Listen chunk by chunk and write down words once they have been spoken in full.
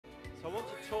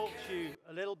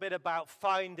a little bit about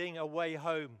finding a way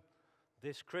home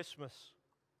this Christmas.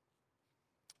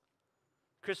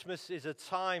 Christmas is a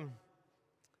time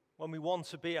when we want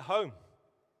to be at home.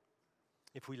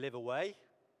 If we live away,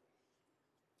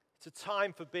 it's a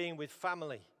time for being with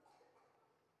family.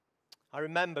 I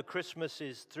remember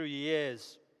Christmases through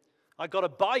years. I got a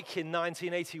bike in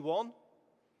 1981,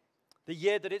 the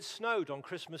year that it snowed on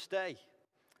Christmas Day,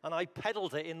 and I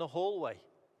pedaled it in the hallway.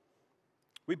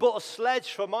 We bought a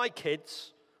sledge for my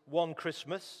kids one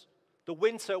Christmas. The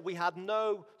winter, we had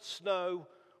no snow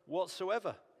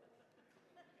whatsoever.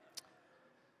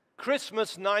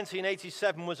 Christmas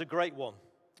 1987 was a great one.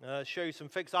 Show you some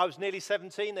pics. I was nearly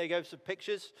 17. There you go, some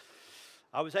pictures.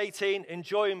 I was 18,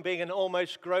 enjoying being an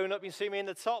almost grown-up. You see me in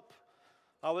the top?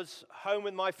 I was home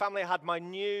with my family. I had my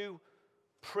new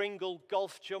Pringle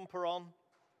golf jumper on,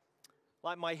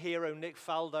 like my hero, Nick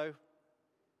Faldo.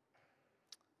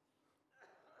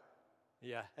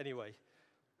 Yeah, anyway,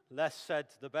 less said,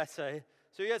 the better.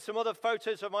 So you had some other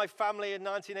photos of my family in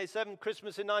 1987,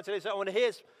 Christmas in 1987.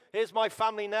 And here's my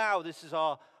family now. This is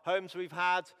our homes we've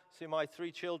had. See my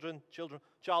three children,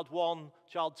 child 1,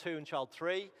 child 2, and child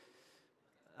 3.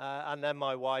 And then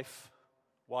my wife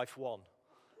 1.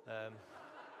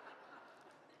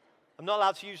 I'm not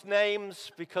allowed to use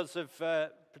names because of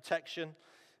protection.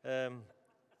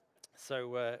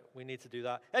 So we need to do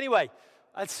that. Anyway,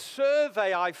 a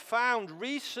survey I found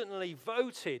recently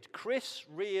voted Chris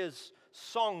Rea's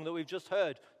song that we've just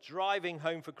heard, Driving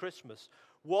Home for Christmas,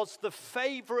 was the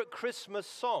favorite Christmas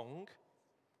song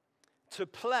to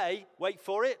play, wait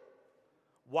for it,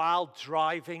 while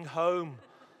driving home.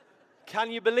 Can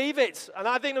you believe it? And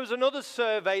I think there was another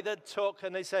survey that took,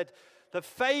 and they said, the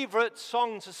favorite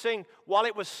song to sing while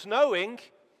it was snowing,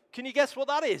 can you guess what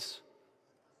that is?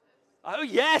 Oh,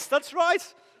 yes, that's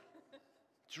right.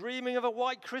 Dreaming of a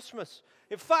White Christmas.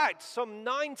 In fact, some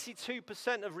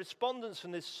 92% of respondents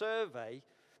from this survey,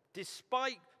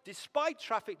 despite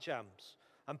traffic jams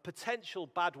and potential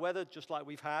bad weather, just like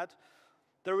we've had,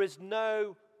 there is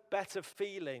no better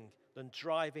feeling than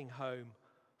driving home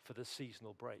for the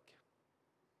seasonal break.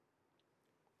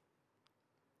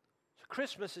 So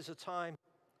Christmas is a time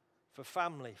for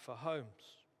family, for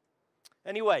homes.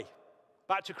 Anyway,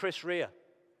 back to Chris Rea.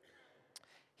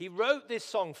 He wrote this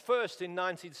song first in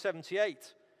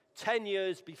 1978, 10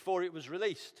 years before it was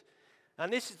released.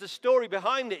 And this is the story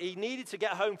behind it. He needed to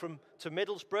get home to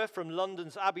Middlesbrough from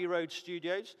London's Abbey Road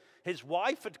studios. His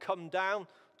wife had come down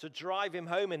to drive him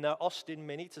home in their Austin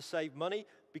Mini to save money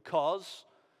because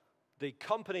the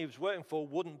company he was working for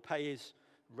wouldn't pay his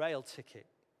rail ticket.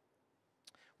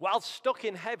 While stuck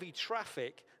in heavy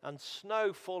traffic and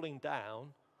snow falling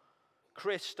down,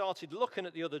 Chris started looking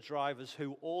at the other drivers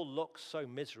who all looked so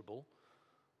miserable.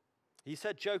 He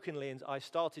said jokingly, and I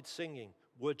started singing,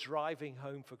 "We're driving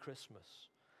home for Christmas."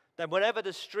 Then whenever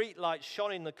the street lights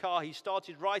shone in the car, he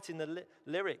started writing the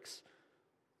lyrics.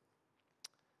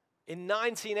 In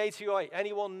 1988,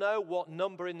 anyone know what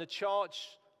number in the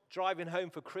charts Driving Home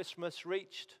for Christmas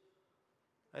reached?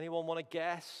 Anyone want to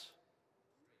guess?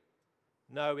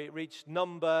 No, it reached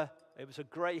it was a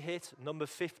great hit, number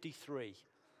 53.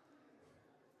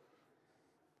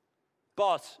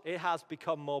 But it has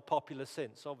become more popular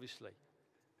since, obviously.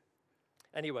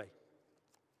 Anyway,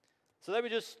 so let me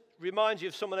just remind you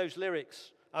of some of those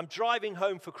lyrics. I'm driving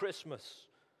home for Christmas.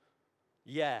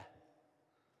 Yeah.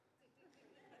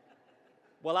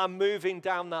 Well, I'm moving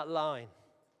down that line.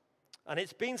 And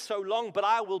it's been so long, but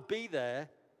I will be there,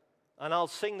 and I'll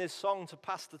sing this song to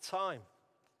pass the time.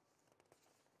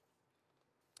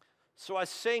 So I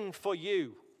sing for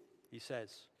you, he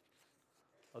says,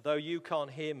 although you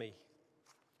can't hear me.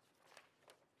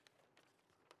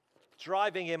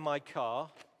 Driving in my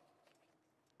car,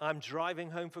 I'm driving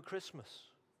home for Christmas.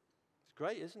 It's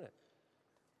great, isn't it?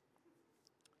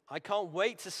 I can't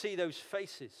wait to see those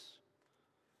faces.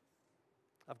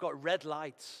 I've got red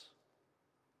lights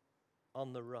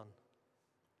on the run.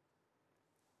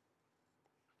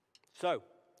 So,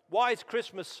 why is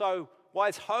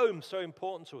home so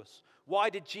important to us?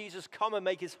 Why did Jesus come and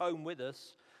make his home with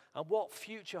us? And what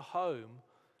future home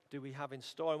do we have in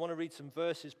store? I want to read some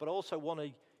verses, but I also want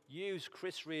to use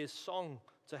Chris Rea's song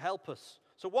to help us.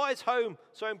 So why is home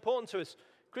so important to us?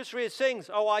 Chris Rea sings,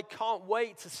 "Oh, I can't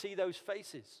wait to see those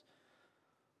faces."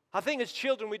 I think as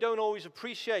children we don't always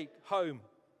appreciate home.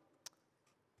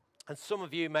 And some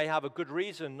of you may have a good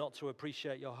reason not to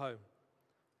appreciate your home.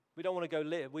 We don't want to go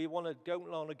live. Don't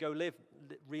want to go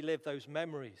relive those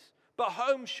memories. But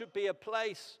home should be a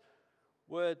place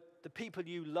where the people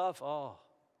you love are,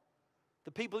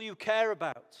 the people you care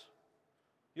about,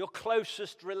 your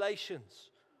closest relations.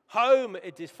 Home,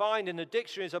 it defined in the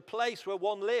dictionary, is a place where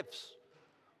one lives.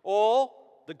 or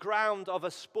the ground of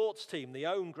a sports team, the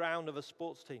own ground of a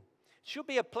sports team. It should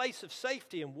be a place of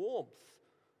safety and warmth.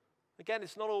 Again,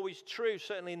 it's not always true,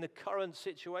 certainly in the current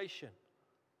situation.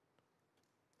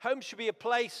 Home should be a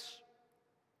place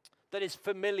that is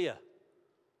familiar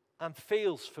and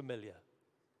feels familiar.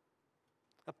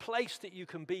 A place that you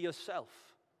can be yourself.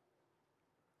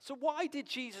 So why did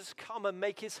Jesus come and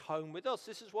make his home with us?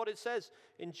 This is what it says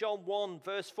in John 1,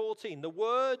 verse 14. The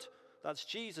Word, that's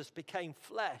Jesus, became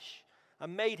flesh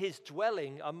and made his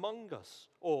dwelling among us.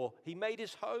 Or he made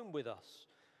his home with us.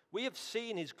 We have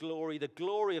seen his glory, the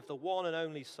glory of the one and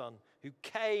only Son, who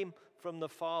came from the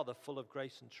Father, full of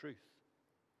grace and truth.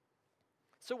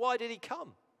 So why did he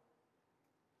come?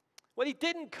 Well, he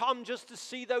didn't come just to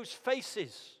see those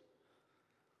faces.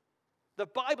 The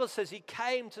Bible says he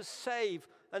came to save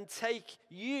and take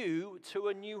you to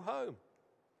a new home.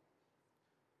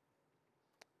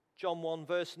 John 1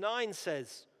 verse 9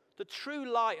 says, the true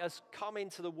light has come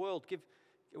into the world.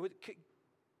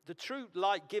 The true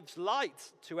light gives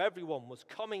light to everyone, was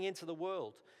coming into the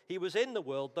world. He was in the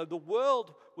world, though the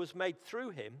world was made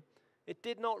through him, it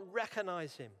did not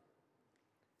recognize him.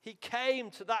 He came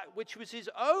to that which was his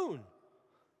own,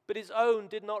 but his own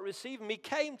did not receive him. He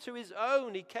came to his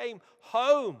own. He came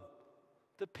home.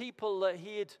 The people that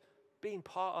he had been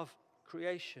part of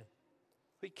creation.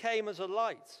 He came as a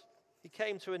light. He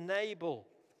came to enable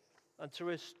and to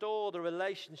restore the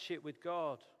relationship with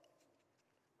God.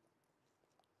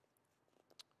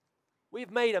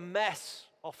 We've made a mess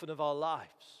often of our lives.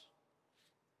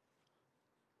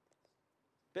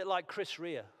 A bit like Chris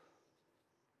Rea.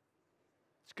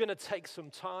 It's going to take some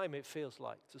time, it feels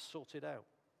like, to sort it out.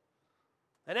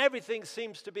 And everything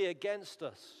seems to be against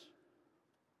us.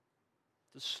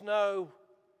 The snow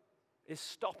is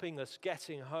stopping us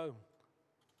getting home.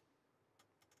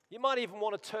 You might even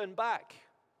want to turn back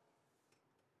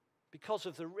because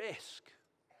of the risk.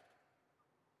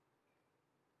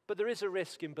 But there is a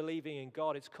risk in believing in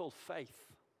God. It's called faith.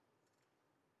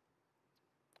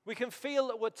 We can feel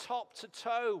that we're top to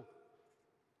toe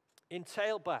in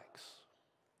tailbacks,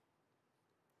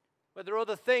 where there are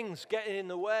other things getting in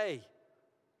the way.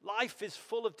 Life is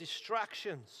full of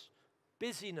distractions,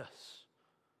 busyness.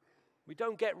 We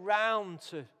don't get round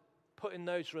to putting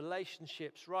those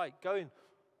relationships right,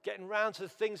 getting round to the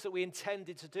things that we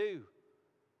intended to do.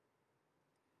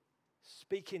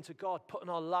 Speaking to God, putting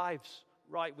our lives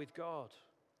right with God.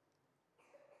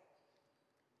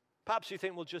 Perhaps you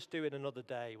think we'll just do it another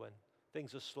day when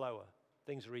things are slower,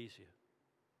 things are easier.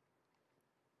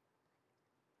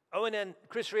 Oh, and then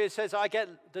Chris Rea says,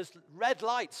 there's red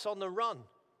lights on the run.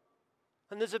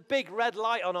 And there's a big red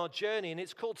light on our journey, and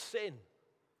it's called sin.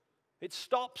 It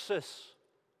stops us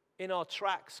in our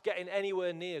tracks, getting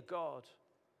anywhere near God.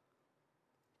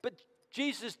 But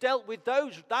Jesus dealt with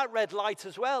that red light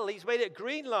as well. He's made it a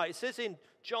green light. It says in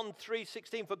John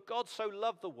 3:16, for God so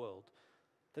loved the world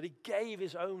that he gave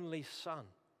his only Son,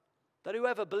 that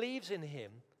whoever believes in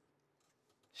him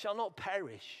shall not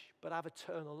perish, but have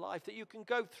eternal life, that you can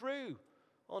go through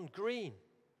on green.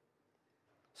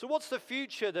 So what's the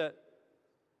future, that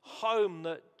home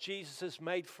that Jesus has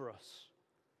made for us?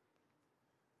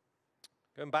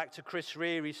 Going back to Chris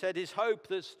Rea, he said his hope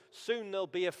that soon there'll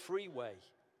be a freeway.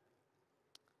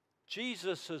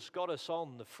 Jesus has got us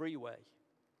on the freeway.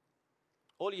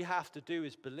 All you have to do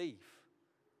is believe.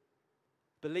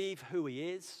 Believe who he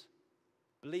is,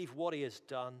 believe what he has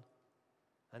done,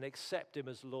 and accept him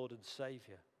as Lord and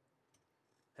Savior.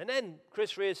 And then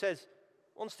Chris Rea says,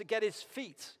 wants to get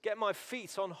my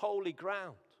feet on holy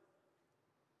ground.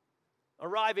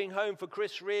 Arriving home for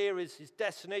Chris Rea is his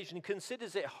destination. He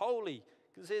considers it holy,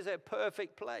 considers it a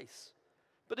perfect place.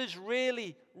 But there's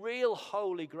really, real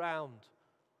holy ground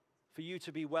for you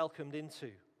to be welcomed into.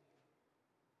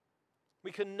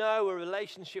 We can know a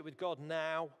relationship with God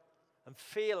now and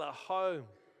feel at home.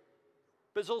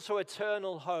 But there's also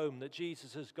eternal home that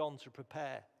Jesus has gone to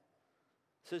prepare.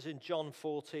 It says in John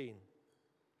 14,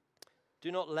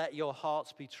 do not let your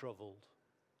hearts be troubled.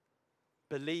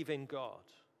 Believe in God.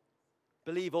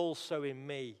 Believe also in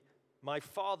me. My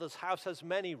Father's house has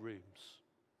many rooms.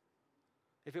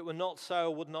 If it were not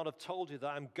so, I would not have told you that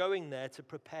I'm going there to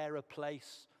prepare a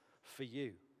place for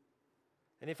you.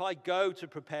 And if I go to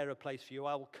prepare a place for you,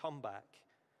 I will come back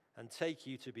and take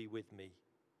you to be with me,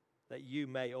 that you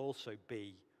may also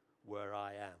be where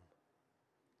I am.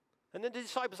 And then the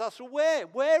disciples asked, well,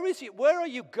 where is it? Where are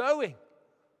you going?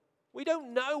 We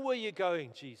don't know where you're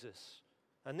going, Jesus.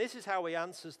 And this is how he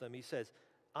answers them. He says,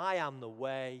 I am the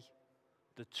way,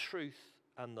 the truth,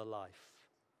 and the life.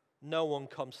 No one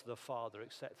comes to the Father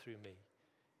except through me.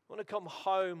 You want to come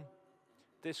home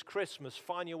this Christmas,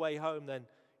 find your way home, then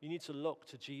you need to look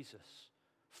to Jesus.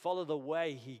 Follow the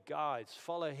way he guides.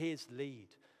 Follow his lead.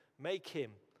 Make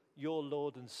him your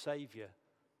Lord and Savior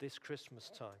this Christmas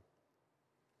time.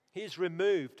 He's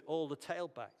removed all the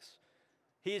tailbacks.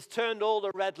 He has turned all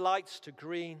the red lights to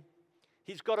green.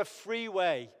 He's got a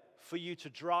freeway for you to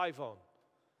drive on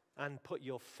and put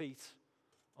your feet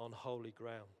on holy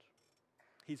ground.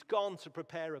 He's gone to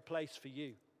prepare a place for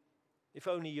you. If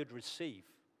only you'd receive.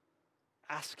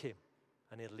 Ask him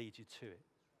and he'll lead you to it.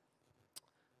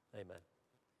 Amen.